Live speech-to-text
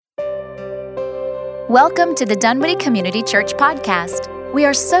Welcome to the Dunwoody Community Church podcast. We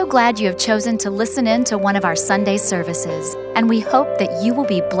are so glad you have chosen to listen in to one of our Sunday services, and we hope that you will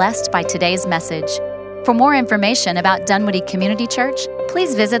be blessed by today's message. For more information about Dunwoody Community Church,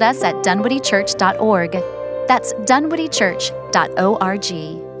 please visit us at dunwoodychurch.org. That's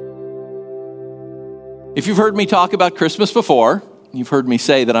dunwoodychurch.org. If you've heard me talk about Christmas before, you've heard me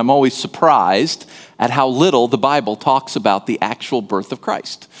say that I'm always surprised at how little the Bible talks about the actual birth of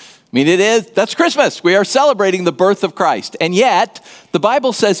Christ. I mean, that's Christmas. We are celebrating the birth of Christ. And yet, the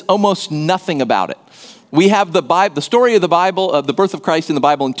Bible says almost nothing about it. We have the story of the Bible, of the birth of Christ in the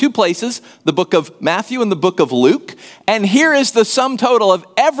Bible in two places, the book of Matthew and the book of Luke. And here is the sum total of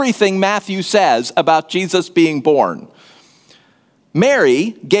everything Matthew says about Jesus being born.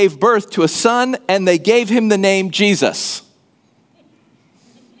 Mary gave birth to a son, and they gave him the name Jesus.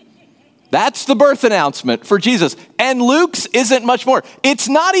 That's the birth announcement for Jesus. And Luke's isn't much more. It's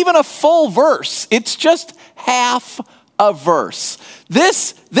not even a full verse. It's just half a verse.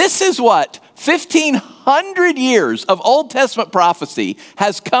 This is what 1,500 years of Old Testament prophecy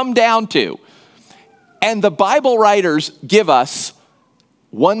has come down to. And the Bible writers give us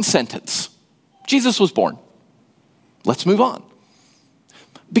one sentence. Jesus was born. Let's move on.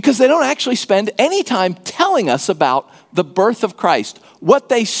 Because they don't actually spend any time telling us about the birth of Christ. What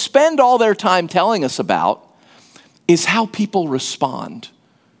they spend all their time telling us about is how people respond.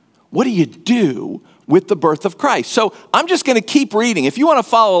 What do you do with the birth of Christ? So I'm just going to keep reading. If you want to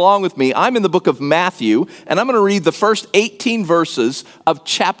follow along with me, I'm in the book of Matthew, and I'm going to read the first 18 verses of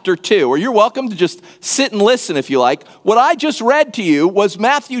chapter 2. Or you're welcome to just sit and listen if you like. What I just read to you was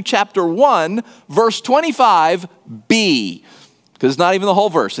Matthew chapter 1, verse 25b. Because it's not even the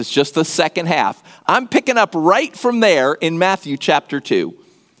whole verse, it's just the second half. I'm picking up right from there in Matthew chapter 2.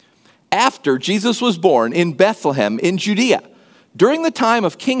 After Jesus was born in Bethlehem in Judea, during the time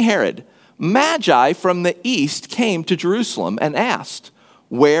of King Herod, Magi from the east came to Jerusalem and asked,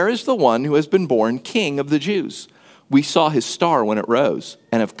 "Where is the one who has been born King of the Jews? We saw his star when it rose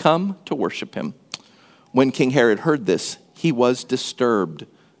and have come to worship him." When King Herod heard this, he was disturbed,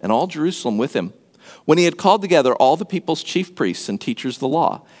 and all Jerusalem with him. When he had called together all the people's chief priests and teachers of the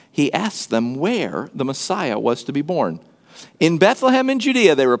law, he asked them where the Messiah was to be born. "In Bethlehem in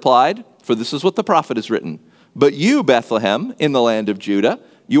Judea," they replied, "for this is what the prophet has written. But you, Bethlehem, in the land of Judah,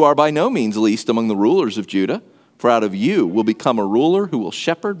 you are by no means least among the rulers of Judah, for out of you will become a ruler who will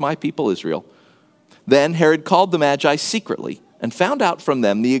shepherd my people Israel." Then Herod called the Magi secretly and found out from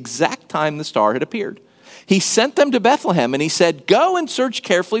them the exact time the star had appeared. He sent them to Bethlehem, and he said, "Go and search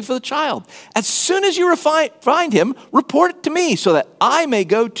carefully for the child. As soon as you find him, report it to me so that I may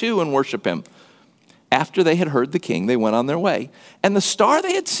go too and worship him." After they had heard the king, they went on their way. And the star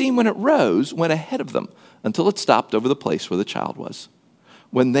they had seen when it rose went ahead of them until it stopped over the place where the child was.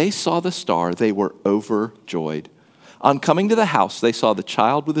 When they saw the star, they were overjoyed. On coming to the house, they saw the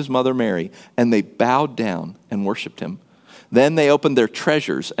child with his mother Mary, and they bowed down and worshiped him. Then they opened their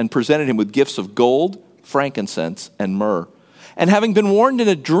treasures and presented him with gifts of gold, frankincense, and myrrh. And having been warned in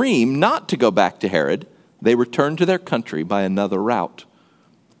a dream not to go back to Herod, they returned to their country by another route.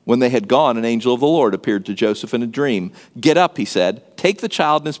 When they had gone, an angel of the Lord appeared to Joseph in a dream. "Get up," he said, "take the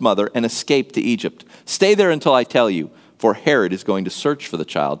child and his mother and escape to Egypt. Stay there until I tell you, for Herod is going to search for the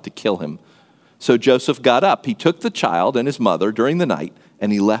child to kill him." So Joseph got up. He took the child and his mother during the night,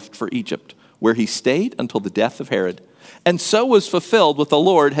 and he left for Egypt, where he stayed until the death of Herod. And so was fulfilled what the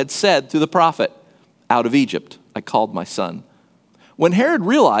Lord had said through the prophet, "Out of Egypt I called my son." When Herod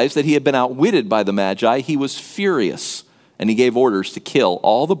realized that he had been outwitted by the Magi, he was furious, and he gave orders to kill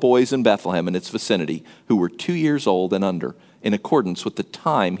all the boys in Bethlehem and its vicinity who were 2 years old and under, in accordance with the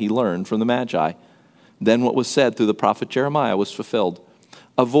time he learned from the Magi. Then what was said through the prophet Jeremiah was fulfilled.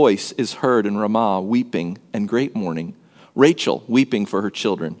 "A voice is heard in Ramah, weeping and great mourning, Rachel weeping for her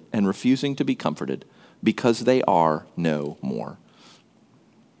children and refusing to be comforted, because they are no more."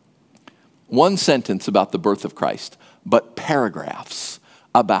 One sentence about the birth of Christ, but paragraphs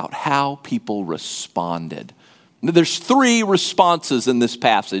about how people responded. There's 3 responses in this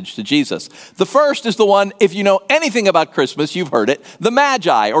passage to Jesus. The first is the one, if you know anything about Christmas, you've heard it, the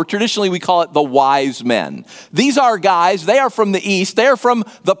Magi, or traditionally we call it the wise men. These are guys, they are from the east, they are from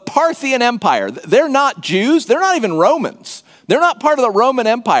the Parthian Empire. They're not Jews, they're not even Romans. They're not part of the Roman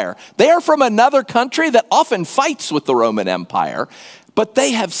Empire. They are from another country that often fights with the Roman Empire. But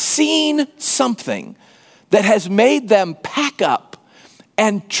they have seen something that has made them pack up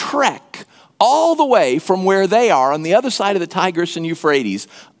and trek all the way from where they are on the other side of the Tigris and Euphrates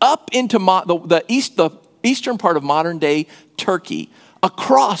up into the eastern part of modern-day Turkey,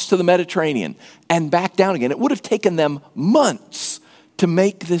 across to the Mediterranean, and back down again. It would have taken them months to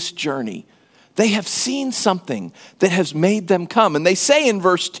make this journey. They have seen something that has made them come. And they say in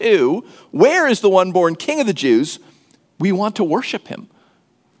verse 2, where is the one born King of the Jews? We want to worship him.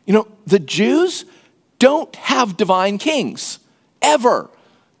 You know, the Jews don't have divine kings, ever.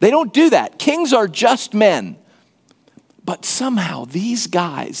 They don't do that. Kings are just men. But somehow these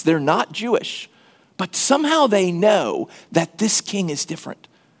guys, they're not Jewish, but somehow they know that this king is different,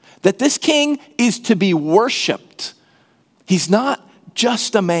 that this king is to be worshiped. He's not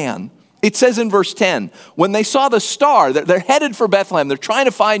just a man. It says in verse 10, when they saw the star, they're headed for Bethlehem. They're trying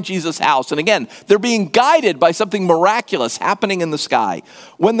to find Jesus' house. And again, they're being guided by something miraculous happening in the sky.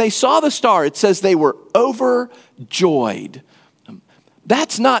 When they saw the star, it says they were overjoyed.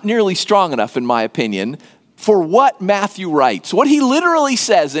 That's not nearly strong enough, in my opinion, for what Matthew writes. What he literally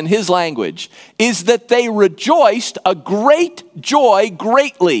says in his language is that they rejoiced a great joy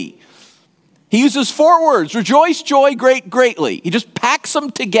greatly. He uses 4 words, rejoice, joy, greatly. He just packs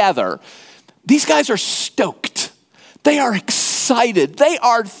them together. These guys are stoked. They are excited. They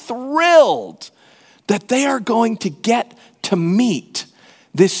are thrilled that they are going to get to meet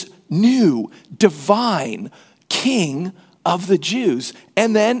this new divine King of the Jews.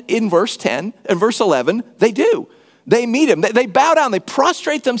 And then in verse 10 and verse 11, they do. They meet him. They bow down. They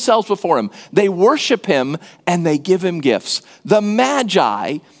prostrate themselves before him. They worship him and they give him gifts. The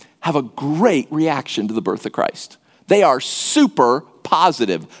Magi have a great reaction to the birth of Christ. They are super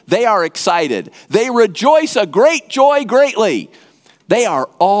positive. They are excited. They rejoice a great joy greatly. They are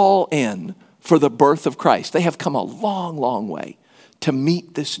all in for the birth of Christ. They have come a long, long way to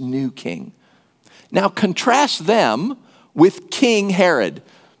meet this new king. Now contrast them with King Herod.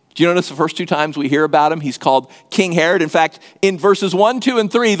 Do you notice the first 2 times we hear about him, he's called King Herod? In fact, in verses 1, 2,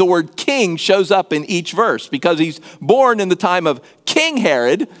 and 3, the word king shows up in each verse because he's born in the time of King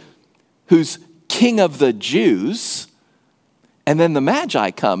Herod, who's king of the Jews. And then the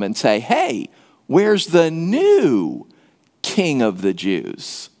Magi come and say, hey, where's the new king of the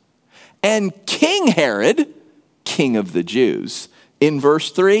Jews? And King Herod, king of the Jews, in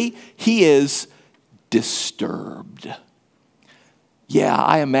verse 3, he is disturbed. Yeah,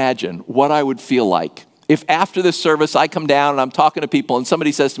 I imagine what I would feel like if after this service I come down and I'm talking to people and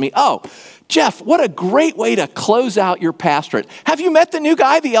somebody says to me, oh, Jeff, what a great way to close out your pastorate. Have you met the new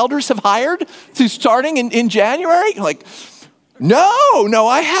guy the elders have hired who's starting in January? Like, no,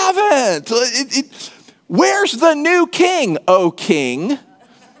 I haven't. Where's the new king, O king?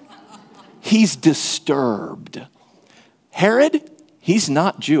 He's disturbed. Herod, he's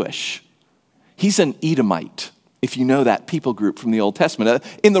not Jewish. He's an Edomite, if you know that people group from the Old Testament.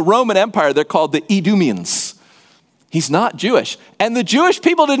 In the Roman Empire, they're called the Edomians. He's not Jewish. And the Jewish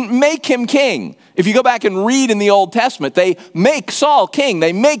people didn't make him king. If you go back and read in the Old Testament, they make Saul king,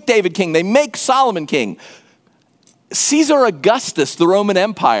 they make David king, they make Solomon king. Caesar Augustus, the Roman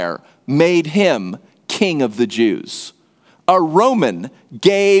Empire, made him king of the Jews. A Roman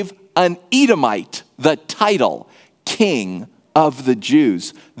gave an Edomite the title king of the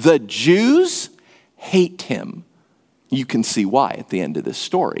Jews. The Jews hate him. You can see why at the end of this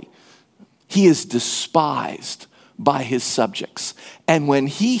story. He is despised by his subjects. And when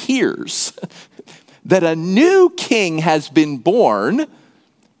he hears that a new king has been born,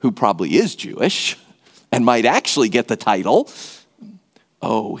 who probably is Jewish and might actually get the title,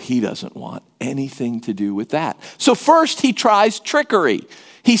 oh, he doesn't want anything to do with that. So first he tries trickery.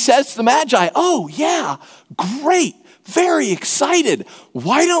 He says to the Magi, oh yeah, great, very excited.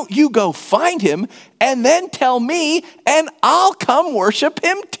 Why don't you go find him and then tell me and I'll come worship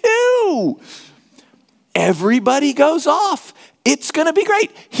him too. Everybody goes off. It's going to be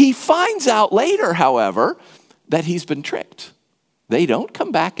great. He finds out later, however, that he's been tricked. They don't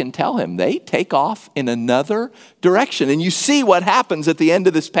come back and tell him. They take off in another direction. And you see what happens at the end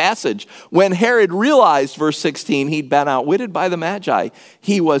of this passage. When Herod realized, verse 16, he'd been outwitted by the Magi,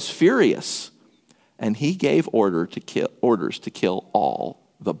 he was furious. And he gave orders to kill all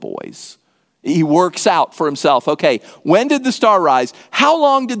the boys. He works out for himself. Okay, when did the star rise? How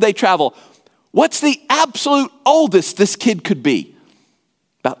long did they travel? What's the absolute oldest this kid could be?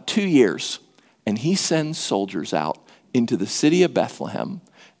 About 2 years. And he sends soldiers out into the city of Bethlehem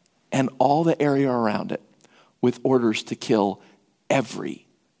and all the area around it with orders to kill every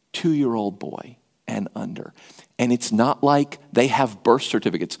 2-year-old boy and under. And it's not like they have birth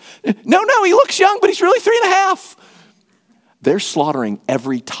certificates. No, he looks young, but he's really 3.5. They're slaughtering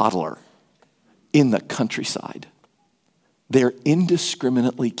every toddler in the countryside. They're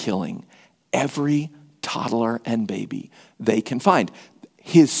indiscriminately killing every toddler and baby they can find.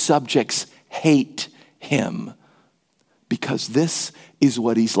 His subjects hate him because this is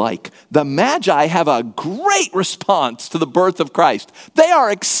what he's like. The Magi have a great response to the birth of Christ. They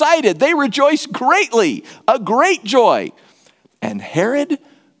are excited. They rejoice greatly, a great joy. And Herod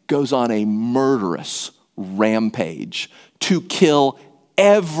goes on a murderous rampage to kill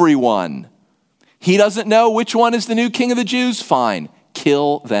everyone. He doesn't know which one is the new king of the Jews. Fine,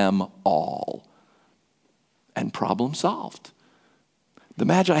 kill them all. And problem solved. The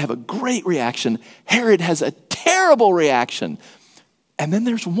Magi have a great reaction. Herod has a terrible reaction. And then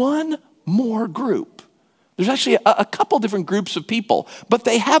there's one more group. There's actually a couple different groups of people, but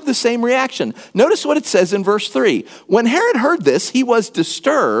they have the same reaction. Notice what it says in verse 3. When Herod heard this, he was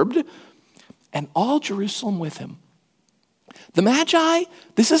disturbed, and all Jerusalem with him. The Magi,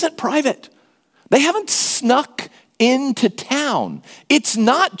 this isn't private. They haven't snuck into town. It's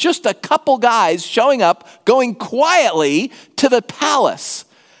not just a couple guys showing up, going quietly to the palace.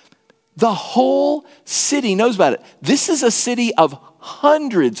 The whole city knows about it. This is a city of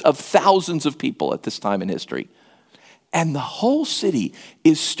hundreds of thousands of people at this time in history. And the whole city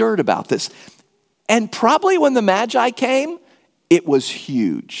is stirred about this. And probably when the Magi came, it was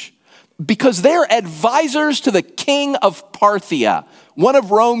huge. Because they're advisors to the king of Parthia, one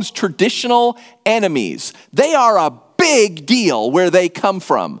of Rome's traditional enemies. They are a big deal where they come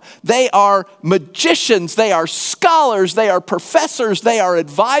from. They are magicians, they are scholars, they are professors, they are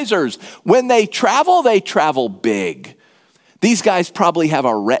advisors. When they travel big. These guys probably have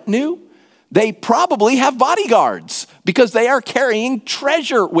a retinue. They probably have bodyguards because they are carrying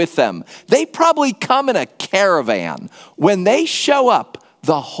treasure with them. They probably come in a caravan. When they show up,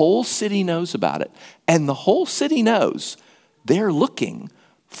 the whole city knows about it. And the whole city knows they're looking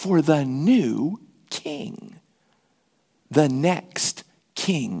for the new king, the next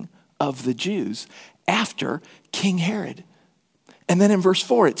king of the Jews after King Herod. And then in verse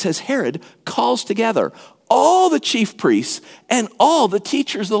 4, it says Herod calls together all the chief priests and all the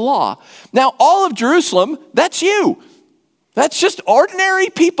teachers of the law. Now, all of Jerusalem, that's you. That's just ordinary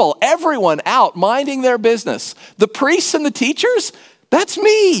people, everyone out minding their business. The priests and the teachers, that's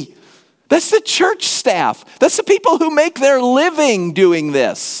me. That's the church staff. That's the people who make their living doing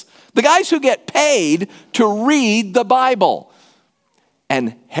this. The guys who get paid to read the Bible.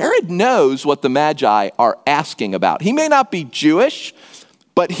 And Herod knows what the Magi are asking about. He may not be Jewish,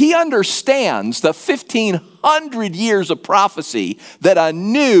 but he understands the 1,500 years of prophecy that a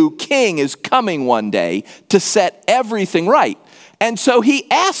new king is coming one day to set everything right. And so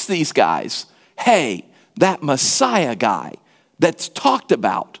he asks these guys, hey, that Messiah guy that's talked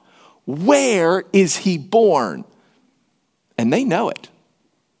about, where is he born? And they know it.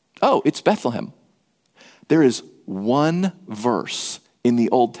 Oh, it's Bethlehem. There is one verse in the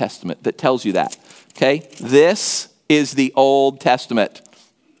Old Testament that tells you that, okay? This is the Old Testament.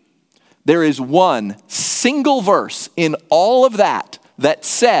 There is one single verse in all of that that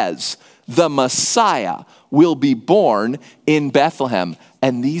says the Messiah will be born in Bethlehem.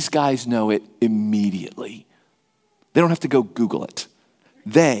 And these guys know it immediately. They don't have to go Google it.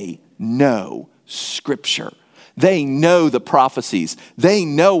 They know Scripture. They know the prophecies. They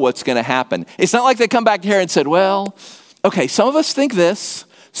know what's going to happen. It's not like they come back here and said, well, okay, some of us think this.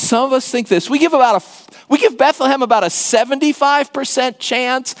 Some of us think this. We give Bethlehem about a 75%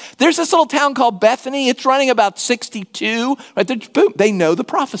 chance. There's this little town called Bethany. It's running about 62. Right there, boom, they know the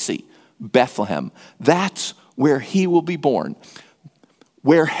prophecy. Bethlehem. That's where he will be born.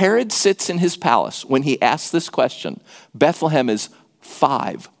 Where Herod sits in his palace when he asks this question, Bethlehem is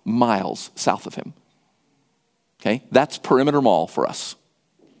 5 miles south of him. Okay, that's Perimeter Mall for us.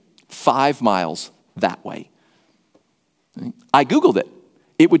 5 miles that way. I Googled it.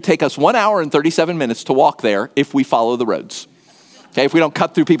 It would take us 1 hour and 37 minutes to walk there if we follow the roads. Okay, if we don't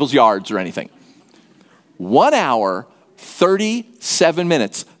cut through people's yards or anything. 1 hour, 37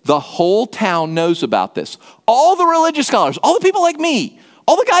 minutes. The whole town knows about this. All the religious scholars, all the people like me,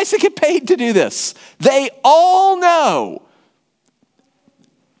 all the guys that get paid to do this, they all know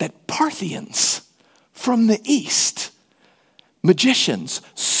that Parthians from the east, magicians,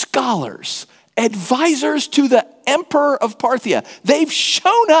 scholars, advisors to the emperor of Parthia, they've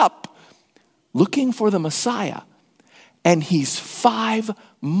shown up looking for the Messiah. And he's 5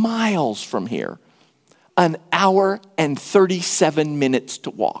 miles from here, 1 hour and 37 minutes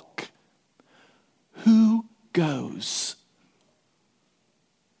to walk. Who goes?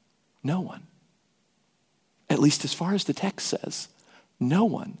 No one. At least as far as the text says, no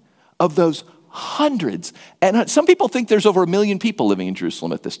one. Of those hundreds, and some people think there's over 1 million people living in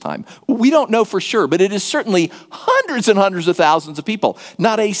Jerusalem at this time. We don't know for sure, but it is certainly hundreds and hundreds of thousands of people.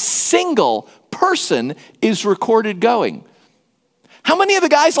 Not a single person is recorded going. How many of the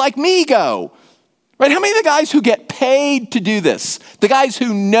guys like me go? Right? How many of the guys who get paid to do this, the guys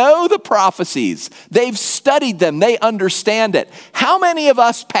who know the prophecies, they've studied them, they understand it. How many of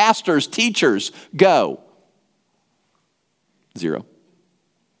us pastors, teachers go? 0.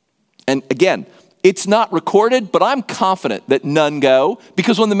 And again, it's not recorded, but I'm confident that none go,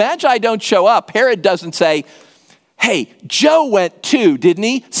 because when the Magi don't show up, Herod doesn't say, hey, Joe went too, didn't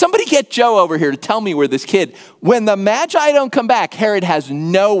he? Somebody get Joe over here to tell me where this kid. When the Magi don't come back, Herod has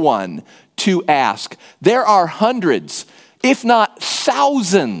no one to ask. There are hundreds, if not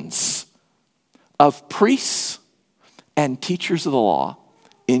thousands, of priests and teachers of the law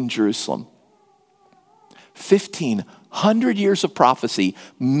in Jerusalem. 1,500 years of prophecy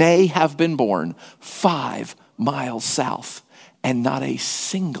may have been born 5 miles south, and not a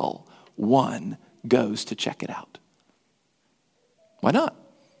single one goes to check it out. Why not?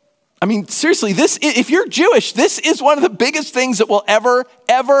 I mean, seriously, if you're Jewish, this is one of the biggest things that will ever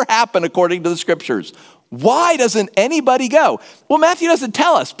happen according to the scriptures. Why doesn't anybody go? Well, Matthew doesn't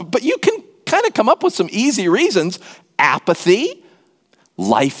tell us, but you can kind of come up with some easy reasons. Apathy,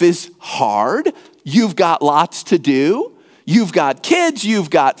 life is hard, you've got lots to do, you've got kids, you've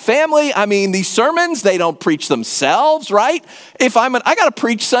got family. I mean, these sermons, they don't preach themselves, right? I got to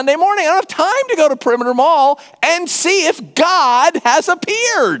preach Sunday morning. I don't have time to go to Perimeter Mall and see if God has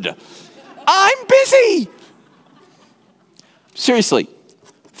appeared. I'm busy. Seriously,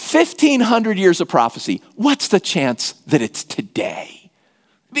 1,500 years of prophecy. What's the chance that it's today?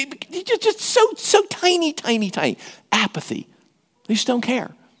 Just so tiny. Apathy. They just don't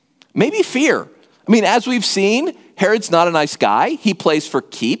care. Maybe fear. I mean, as we've seen, Herod's not a nice guy. He plays for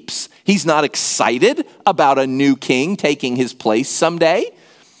keeps. He's not excited about a new king taking his place someday.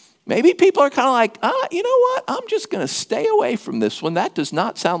 Maybe people are kind of like, you know what? I'm just going to stay away from this one. That does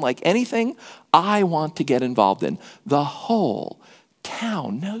not sound like anything I want to get involved in. The whole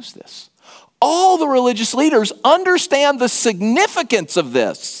town knows this. All the religious leaders understand the significance of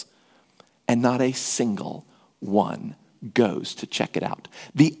this, and not a single one goes to check it out.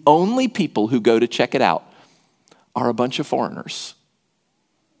 The only people who go to check it out are a bunch of foreigners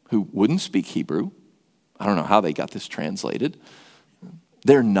who wouldn't speak Hebrew. I don't know how they got this translated.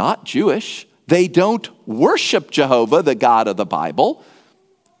 They're not Jewish. They don't worship Jehovah, the God of the Bible,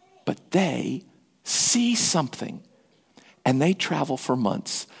 but they see something, and they travel for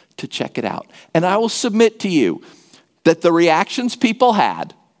months to check it out. And I will submit to you that the reactions people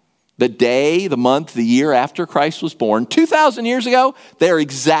had the day, the month, the year after Christ was born, 2,000 years ago, they're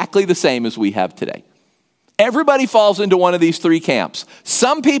exactly the same as we have today. Everybody falls into one of these 3 camps.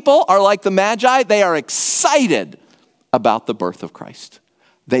 Some people are like the Magi. They are excited about the birth of Christ.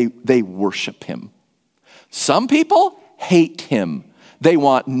 They worship him. Some people hate him. They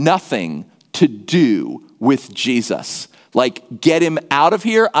want nothing to do with Jesus. Like, get him out of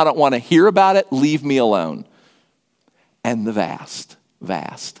here. I don't want to hear about it. Leave me alone. And the vast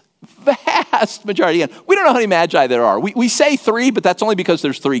majority. Again, we don't know how many Magi there are. We say 3, but that's only because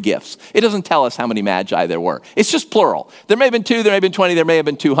there's 3 gifts. It doesn't tell us how many Magi there were. It's just plural. There may have been 2, there may have been 20, there may have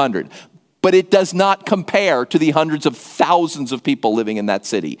been 200. But it does not compare to the hundreds of thousands of people living in that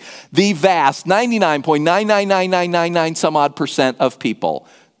city. The vast 99.999999 some odd % of people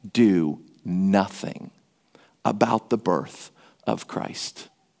do nothing about the birth of Christ.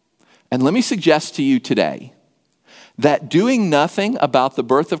 And let me suggest to you today that doing nothing about the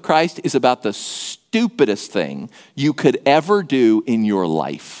birth of Christ is about the stupidest thing you could ever do in your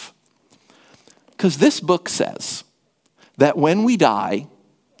life. Because this book says that when we die,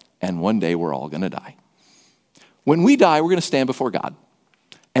 and one day we're all going to die, when we die, we're going to stand before God,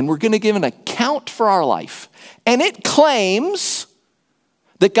 and we're going to give an account for our life. And it claims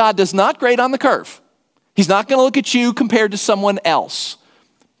that God does not grade on the curve. He's not going to look at you compared to someone else,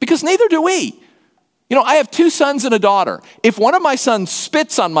 because neither do we. You know, I have 2 sons and a daughter. If one of my sons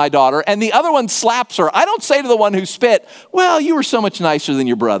spits on my daughter and the other one slaps her, I don't say to the one who spit, well, you were so much nicer than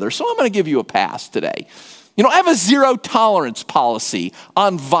your brother, so I'm going to give you a pass today. You know, I have a 0 tolerance policy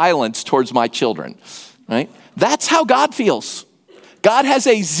on violence towards my children, right? That's how God feels. God has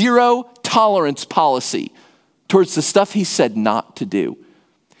a 0 tolerance policy towards the stuff he said not to do.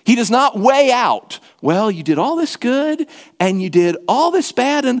 He does not weigh out, well, you did all this good and you did all this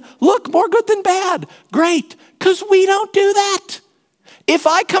bad, and look, more good than bad. Great, because we don't do that. If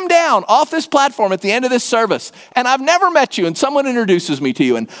I come down off this platform at the end of this service and I've never met you and someone introduces me to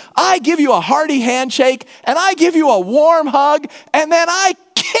you and I give you a hearty handshake and I give you a warm hug and then I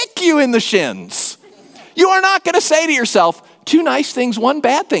kick you in the shins, you are not going to say to yourself, 2 nice things, 1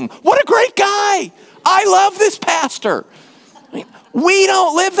 bad thing. What a great guy. I love this pastor. We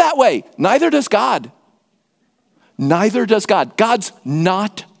don't live that way. Neither does God. Neither does God. God's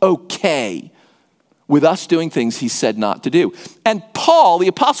not okay with us doing things he said not to do. And Paul, the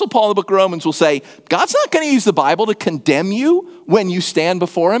Apostle Paul in the book of Romans will say, God's not going to use the Bible to condemn you when you stand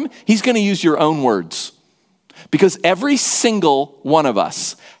before him. He's going to use your own words. Because every single one of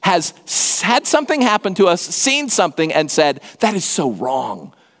us has had something happen to us, seen something and said, that is so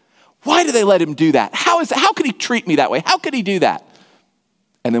wrong. Why do they let him do that? How could he treat me that way? How could he do that?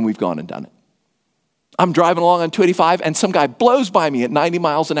 And then we've gone and done it. I'm driving along on 285 and some guy blows by me at 90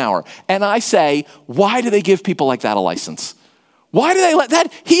 miles an hour. And I say, why do they give people like that a license? Why do they let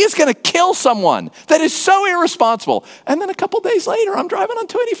that? He is going to kill someone. That is so irresponsible. And then a couple days later, I'm driving on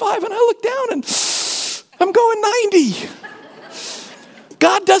 285 and I look down and I'm going 90.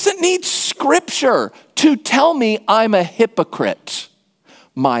 God doesn't need scripture to tell me I'm a hypocrite.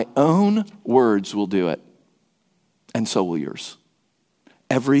 My own words will do it. And so will yours.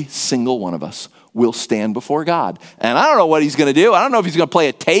 Every single one of us will stand before God. And I don't know what he's going to do. I don't know if he's going to play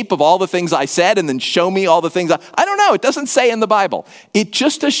a tape of all the things I said and then show me all the things I don't know. It doesn't say in the Bible. It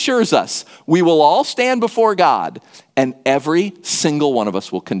just assures us we will all stand before God and every single one of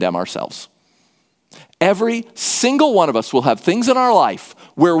us will condemn ourselves. Every single one of us will have things in our life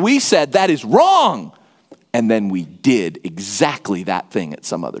where we said that is wrong. And then we did exactly that thing at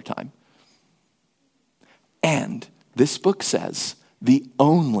some other time. And this book says the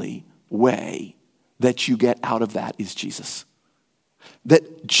only way that you get out of that is Jesus.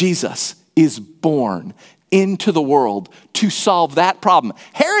 That Jesus is born into the world to solve that problem.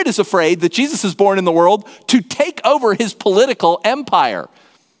 Herod is afraid that Jesus is born in the world to take over his political empire.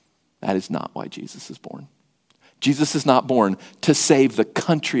 That is not why Jesus is born. Jesus is not born to save the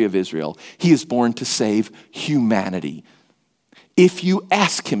country of Israel. He is born to save humanity. If you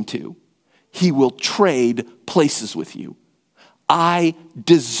ask him to, he will trade places with you. I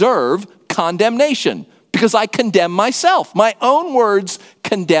deserve condemnation because I condemn myself. My own words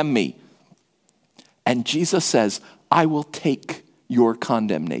condemn me. And Jesus says, I will take your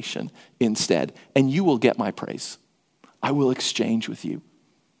condemnation instead, and you will get my praise. I will exchange with you.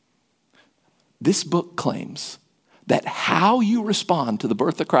 This book claims that how you respond to the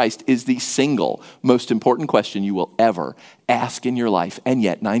birth of Christ is the single most important question you will ever ask in your life. And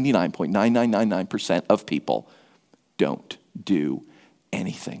yet 99.9999% of people don't do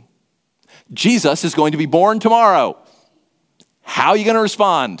anything. Jesus is going to be born tomorrow. How are you going to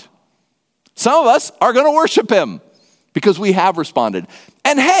respond? Some of us are going to worship him because we have responded.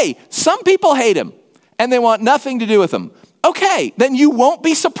 And hey, some people hate him and they want nothing to do with him. Okay, then you won't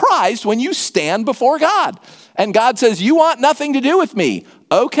be surprised when you stand before God. And God says, you want nothing to do with me.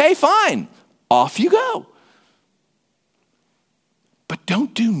 Okay, fine. Off you go. But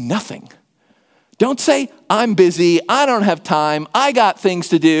don't do nothing. Don't say, I'm busy, I don't have time, I got things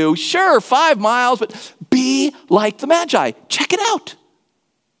to do. Sure, 5 miles, but be like the Magi. Check it out.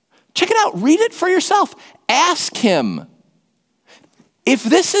 Check it out. Read it for yourself. Ask him. If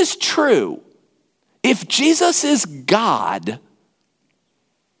this is true, if Jesus is God,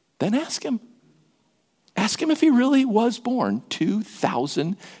 then ask him. Ask him if he really was born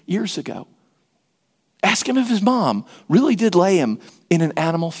 2,000 years ago. Ask him if his mom really did lay him in an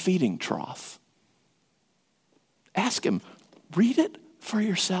animal feeding trough. Ask him. Read it for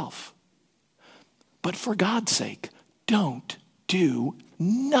yourself. But for God's sake, don't do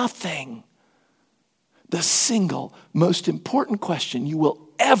nothing. The single most important question you will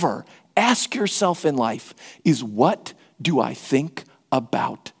ever ask yourself in life is, what do I think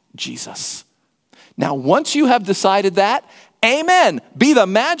about Jesus? Now, once you have decided that, amen. Be the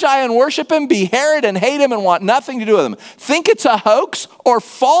Magi and worship him, be Herod and hate him and want nothing to do with him. Think it's a hoax or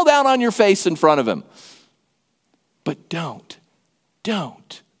fall down on your face in front of him. But don't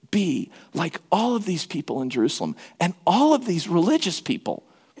be like all of these people in Jerusalem and all of these religious people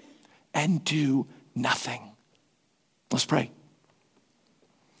and do nothing. Let's pray.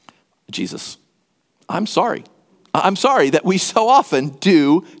 Jesus, I'm sorry. I'm sorry that we so often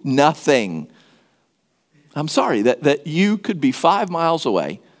do nothing. I'm sorry that you could be 5 miles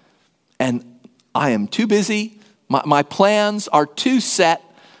away and I am too busy. My plans are too set.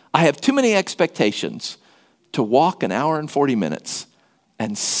 I have too many expectations to walk an hour and 40 minutes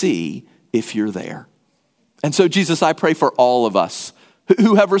and see if you're there. And so, Jesus, I pray for all of us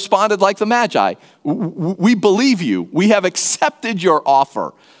who have responded like the Magi. We believe you. We have accepted your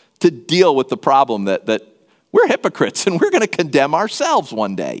offer to deal with the problem that we're hypocrites and we're going to condemn ourselves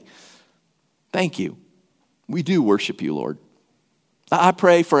one day. Thank you. We do worship you, Lord. I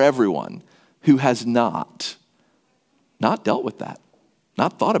pray for everyone who has not dealt with that,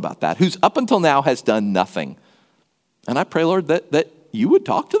 not thought about that, who's up until now has done nothing. And I pray, Lord, that you would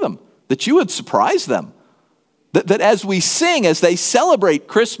talk to them, that you would surprise them, That as we sing, as they celebrate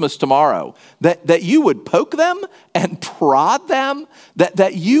Christmas tomorrow, that you would poke them and prod them,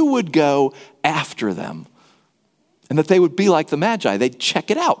 that you would go after them, and that they would be like the Magi. They'd check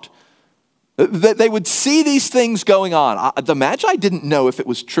it out. That they would see these things going on. The Magi didn't know if it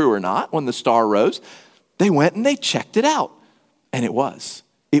was true or not when the star rose. They went and they checked it out, and it was.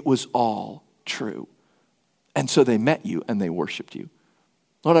 It was all true. And so they met you and they worshiped you.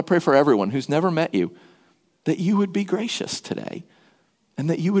 Lord, I pray for everyone who's never met you, that you would be gracious today and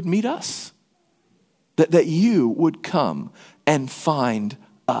that you would meet us, that you would come and find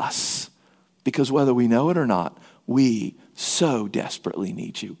us, because whether we know it or not, we so desperately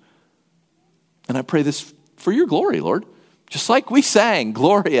need you. And I pray this for your glory, Lord, just like we sang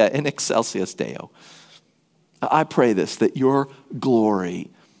Gloria in Excelsis Deo. I pray this, that your glory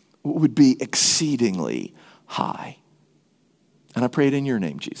would be exceedingly high. And I pray it in your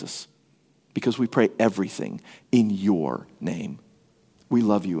name, Jesus, because we pray everything in your name. We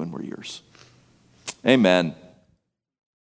love you and we're yours. Amen.